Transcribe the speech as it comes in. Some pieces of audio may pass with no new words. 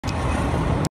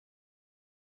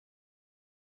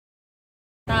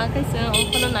Kaisa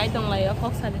onkona nai dong lai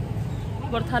phok sare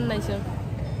bor than nai sung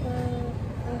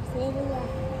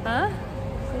ha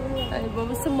ai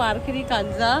bobu se markeri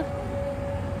kanja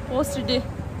post de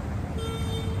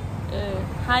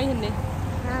hi hne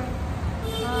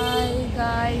hi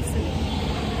guys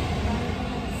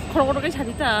khoro ke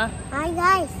chari ta hi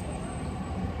guys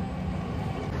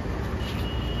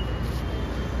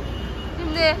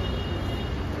timde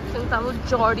sung tamu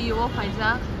jodi wo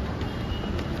phaisa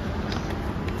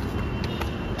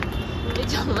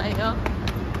chẳng lại đó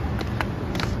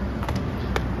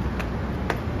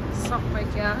sọc vậy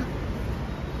kìa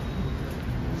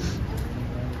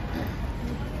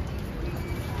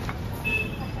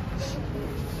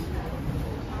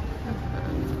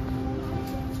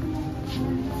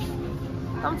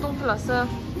tắm tung plus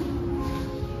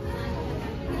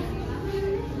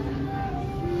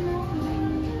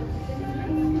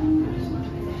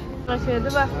rồi kìa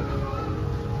đấy ba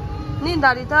nhìn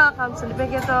dari ta kam sini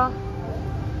pakai to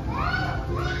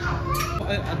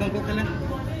abang kau kalian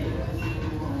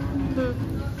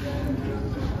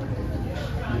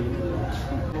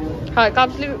hai kam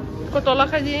sli ko tola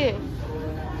khaji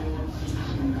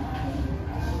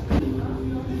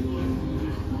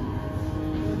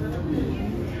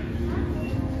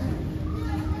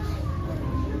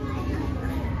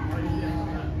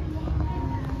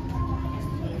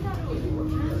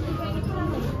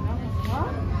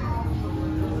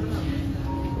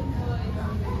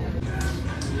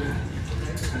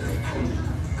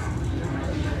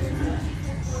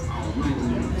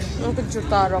aku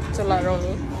juta rock cela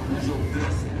roni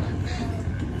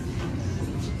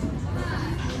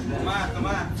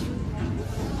Toma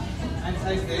anh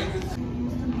say thế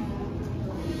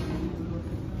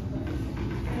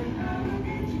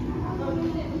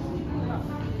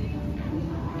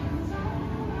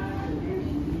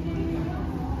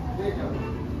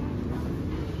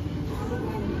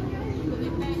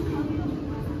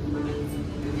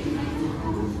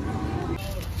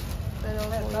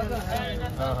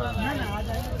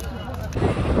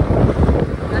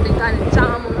Nanti kan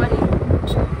cam mani,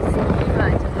 sini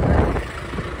kan jadi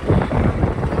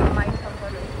main sama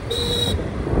ni.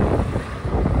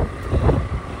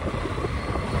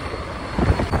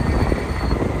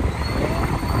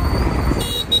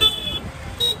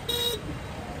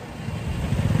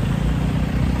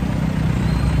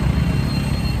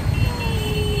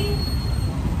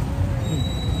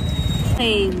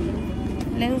 Hey,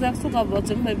 lengzak suka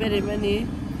bocor berbeda mani.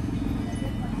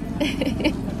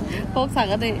 Kok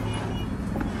sangat deh,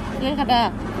 leng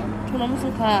kada, cuma musuh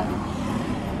kah,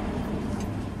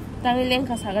 tangi leng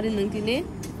kah sangat deh nanti nih,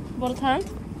 borthang,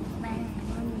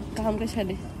 kaham ke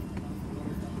cari,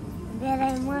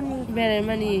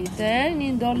 beremani, teh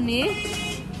nih dol nih,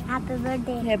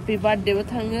 happy birthday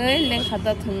borthang leng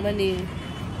kada thang mani,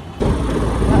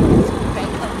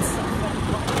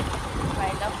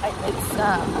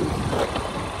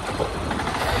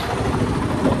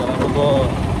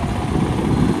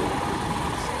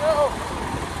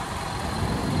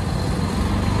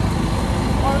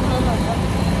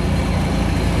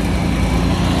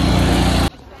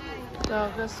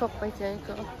 cái sọc bay chạy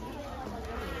cơ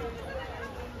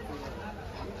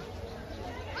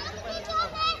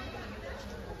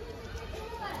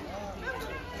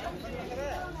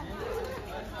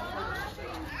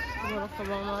뭐라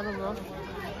가방 말아 봐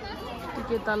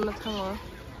이게 달라 상어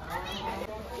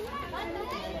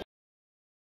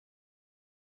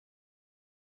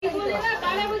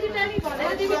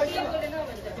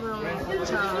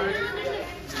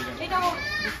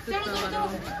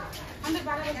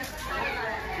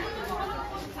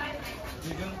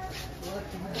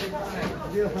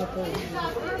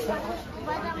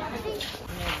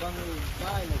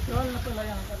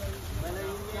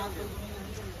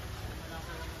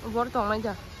Bor tong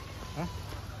aja. Hah?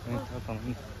 Tong.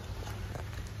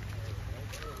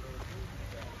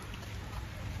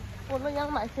 Bor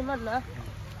yang mai sih mana?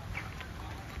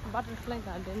 Butterfly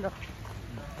garden dok.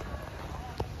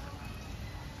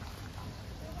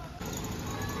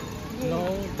 No,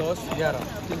 10, 11,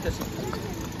 3 sih.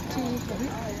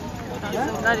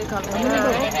 Dari kalau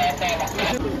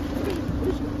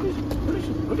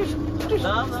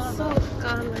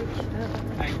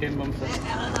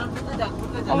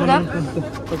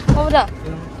Udah.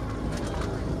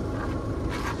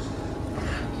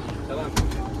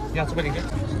 Yang seperti ini.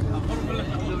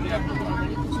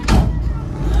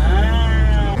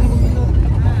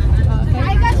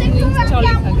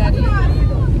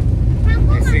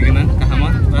 Sige kahama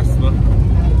bas bo.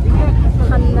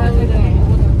 Handang ini.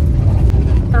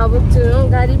 Tahu tu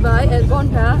gari bay 1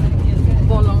 घंटा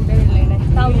bolong dari lene.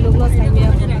 Tahu lu nggak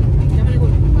saya.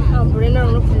 Ambilin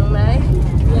orang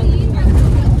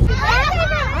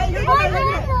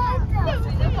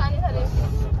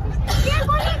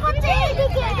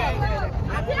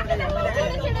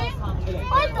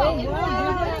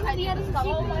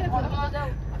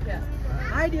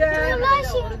idea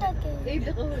এই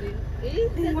দেখো হরিণ এই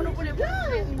মনে পড়ে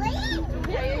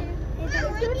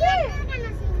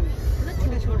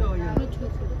ছোট হয়ে যাবে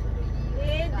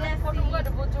এই দেখো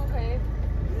ফটোটা বচো খায়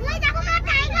এই দেখো না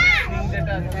টাইগার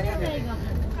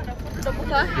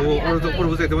오, 오늘 또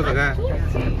보세요, 또 보세요.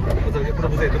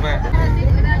 보세요, 또 봐요.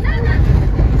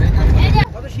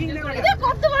 এটা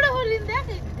কত বড় হরিণ দেখ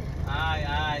আয়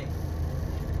আয়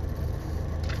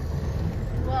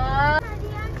বাহ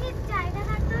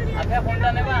আপনি কোনটা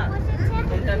নেবা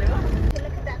কোনটা নেবা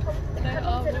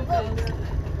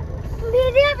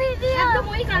ভিডিও একদম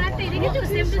ওই কালারটা এদিকে তো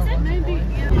সেম টু সেম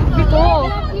ও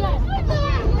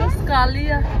बस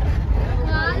कालिया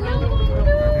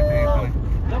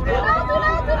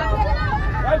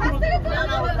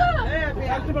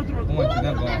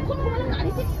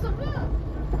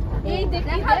এই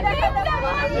দেখি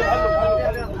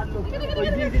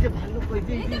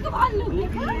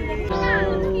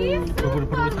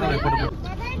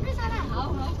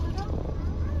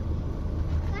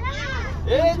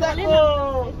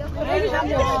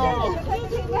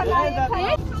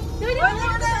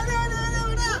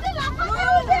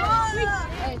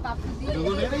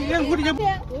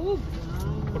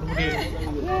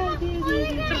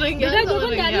এই দেখো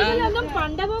এই একদম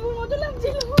পান্ডা বাবুর মতো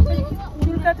লাগছিল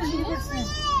চুলকাতে শুরু করছে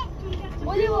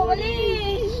ওলি ওলি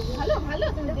ভালো ভালো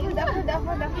দেখো দেখো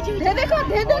দেখো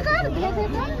দেখো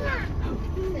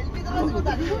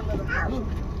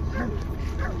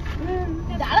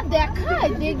দাঁড়া দেখাই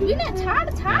দেখবি না ছাড়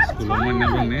ছাড়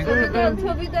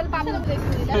ছবি তোল পাবলো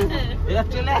দেখবি এটা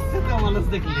চলে আসছে তো মানুষ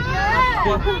দেখলি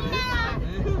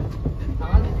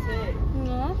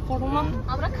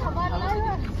আমরা খাবার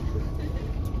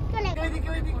ওইদিকে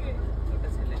ওইদিকে ছোট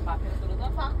ছেলে পাখের তুলো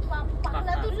দাও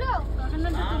পাখনা তুললো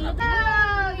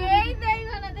এই দেই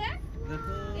না দে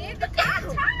এই তো ছাড়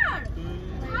ছাড়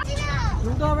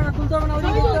তুলতে হবে না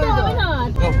ওইদিকে তুলতে হবে না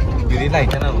Diri lah,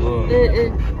 kan aku.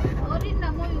 ওরিন না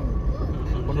ময়ূর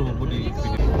Bodoh, bodoh.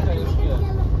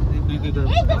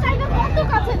 এই তো টাইগার কত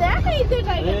কাছে দেখ এই তো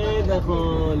টাইগার এই দেখো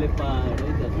লেপার্ড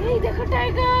এই দেখো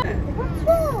টাইগার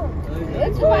এই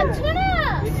পাচ্ছ না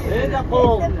এই দেখো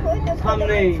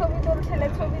সামনে ছবি তোর ছেলে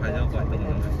ছবি Ayo, kau tahu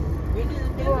mana?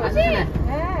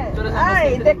 হ্যাঁ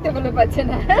এই দেখতে বলে পাচ্ছে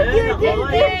না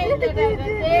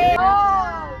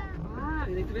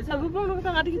সব বড়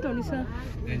কথা কাটি কি তনিসা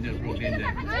Danger, bro, danger.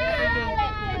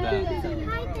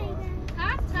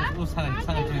 Oh,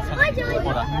 sangat tulis sangat.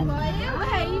 Bodoh.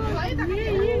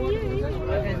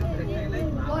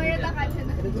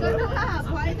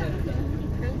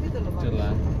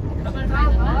 Jelas.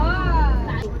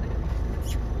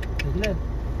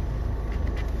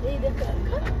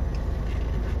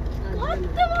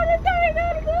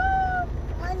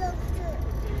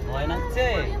 ভয় লাগছে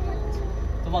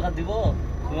তোমাকে দিব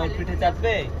তোমার পিঠে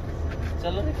চাপবে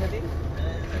চলো রেখে দিই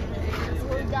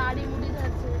গাড়ি মুড়ি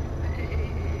যাচ্ছে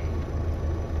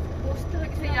বসতে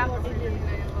হচ্ছে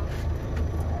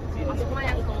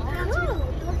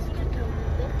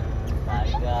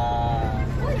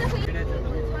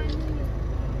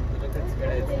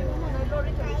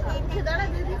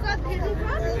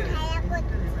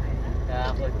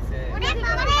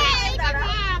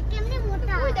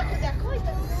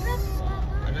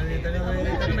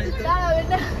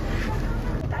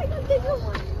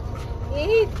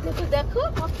এই দেখো দেখো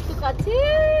কত কাছে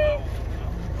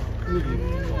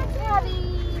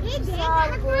বিশাল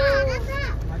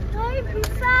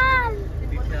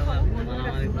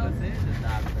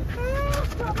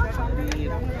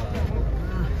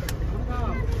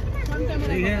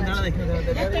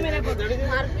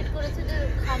মারপিট করেছে যে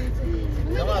খামছে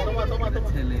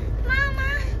ছেলে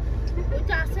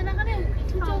ওইটা আসছে না কেন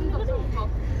কিছু জম করে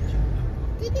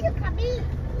দিদি খাবি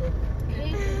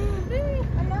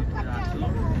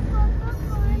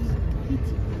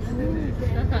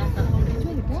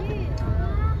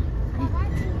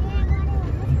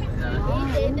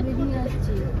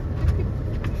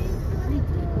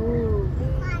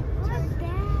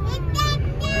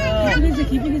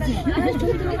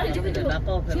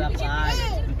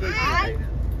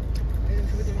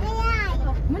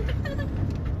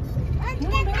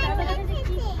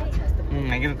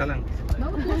Lagi talang.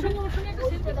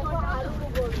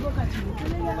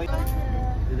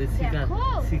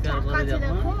 শিকার করে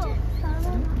যখন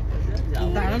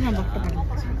দাঁড়া না বকতে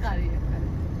পারি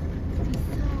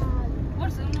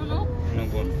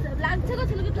লাগছে না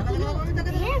ছেলেকে তো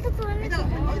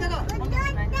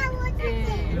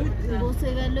বসে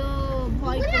গেল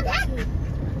ভয় করছে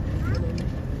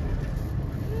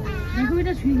দেখো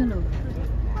এটা ছুঁয়ে গেল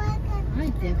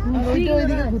দেখো ওইটা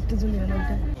ওইদিকে ঘুরতে চলে গেল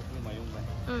ওইটা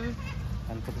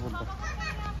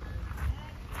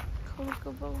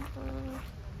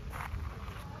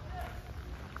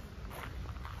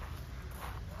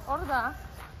Orada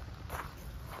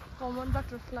common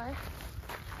butterfly.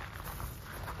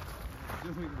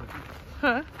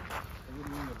 Hah?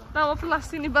 Nama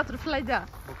plastik ini butterfly dah.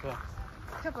 Buka.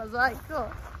 Siapa zai ko?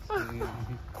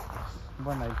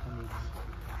 Banai kami.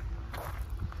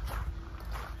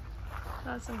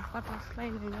 Langsung butterfly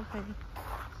ni apa ni?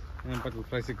 Yang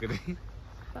butterfly segera.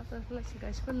 Butterfly sih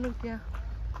guys, penuh dia.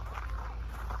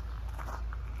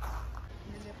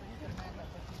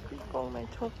 Kong mai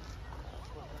chok.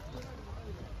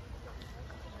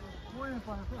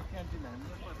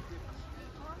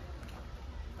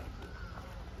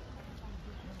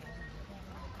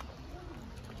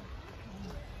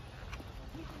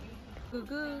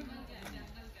 Gugu.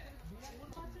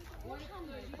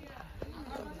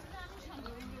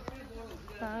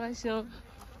 Parang siyang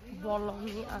bolong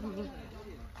ni Ami.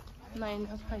 Nain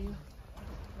na kayo.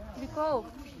 Biko.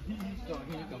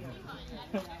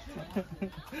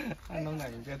 Ano nga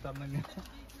yung kaya na nga.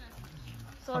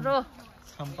 Soro.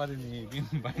 Sampah ini,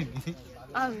 ini baik ini.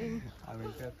 Amin. Amin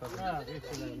kaya na.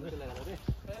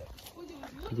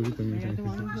 Siguro kami sa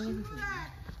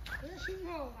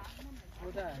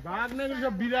बाघ ने जो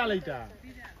बिरा लेता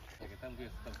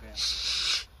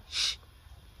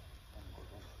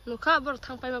Luka baru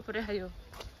tang pai ma pure hayo.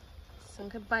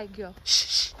 Sangke baik yo.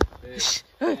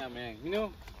 Ya meng, minum.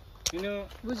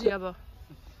 Buji apa?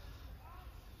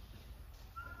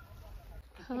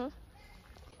 Hah?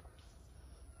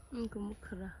 Ini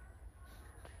mukra.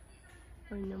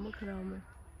 Oh ini mukra me.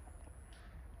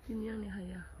 Ini yang ni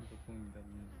haya.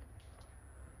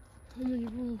 Ini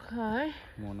bungkai.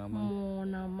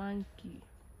 Mona monkey.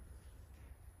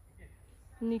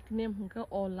 Nickname hingga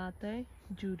Olate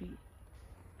Juri.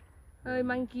 Hey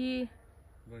monkey.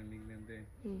 Boleh nickname deh.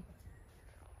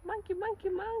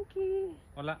 Monkey.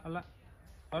 Ola.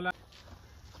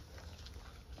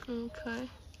 Okay.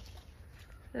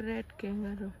 Red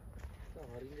kangaroo.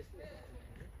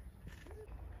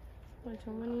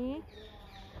 Macam ni.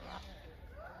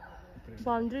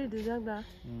 Boundary di jaga.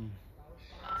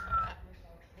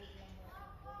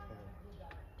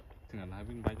 Tinggal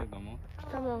habis baca kamu.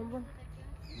 Kamu bang.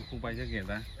 Buku baca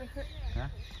kita. Hah?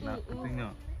 Nak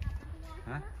tengok.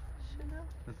 Hah? Sudah.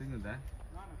 Nak tengok dah.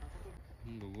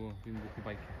 Buku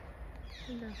baca.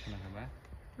 Sudah. Kenapa?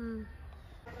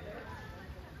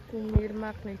 Kumir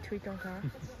mak ni cuy tongka.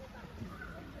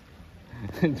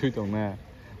 Chui trong na.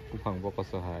 Kupang boko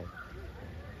sahai.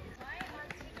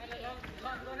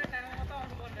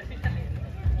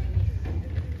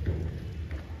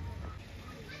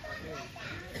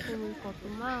 Kumir kotu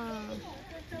mak.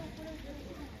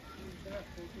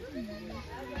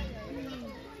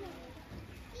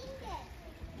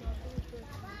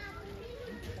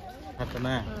 Kata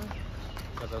na.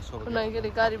 Kata sobat. Kunai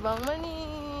kari bang mani.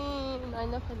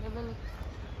 Naina pele mani.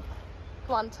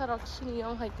 Tuan sarak sini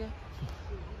yang hai ke.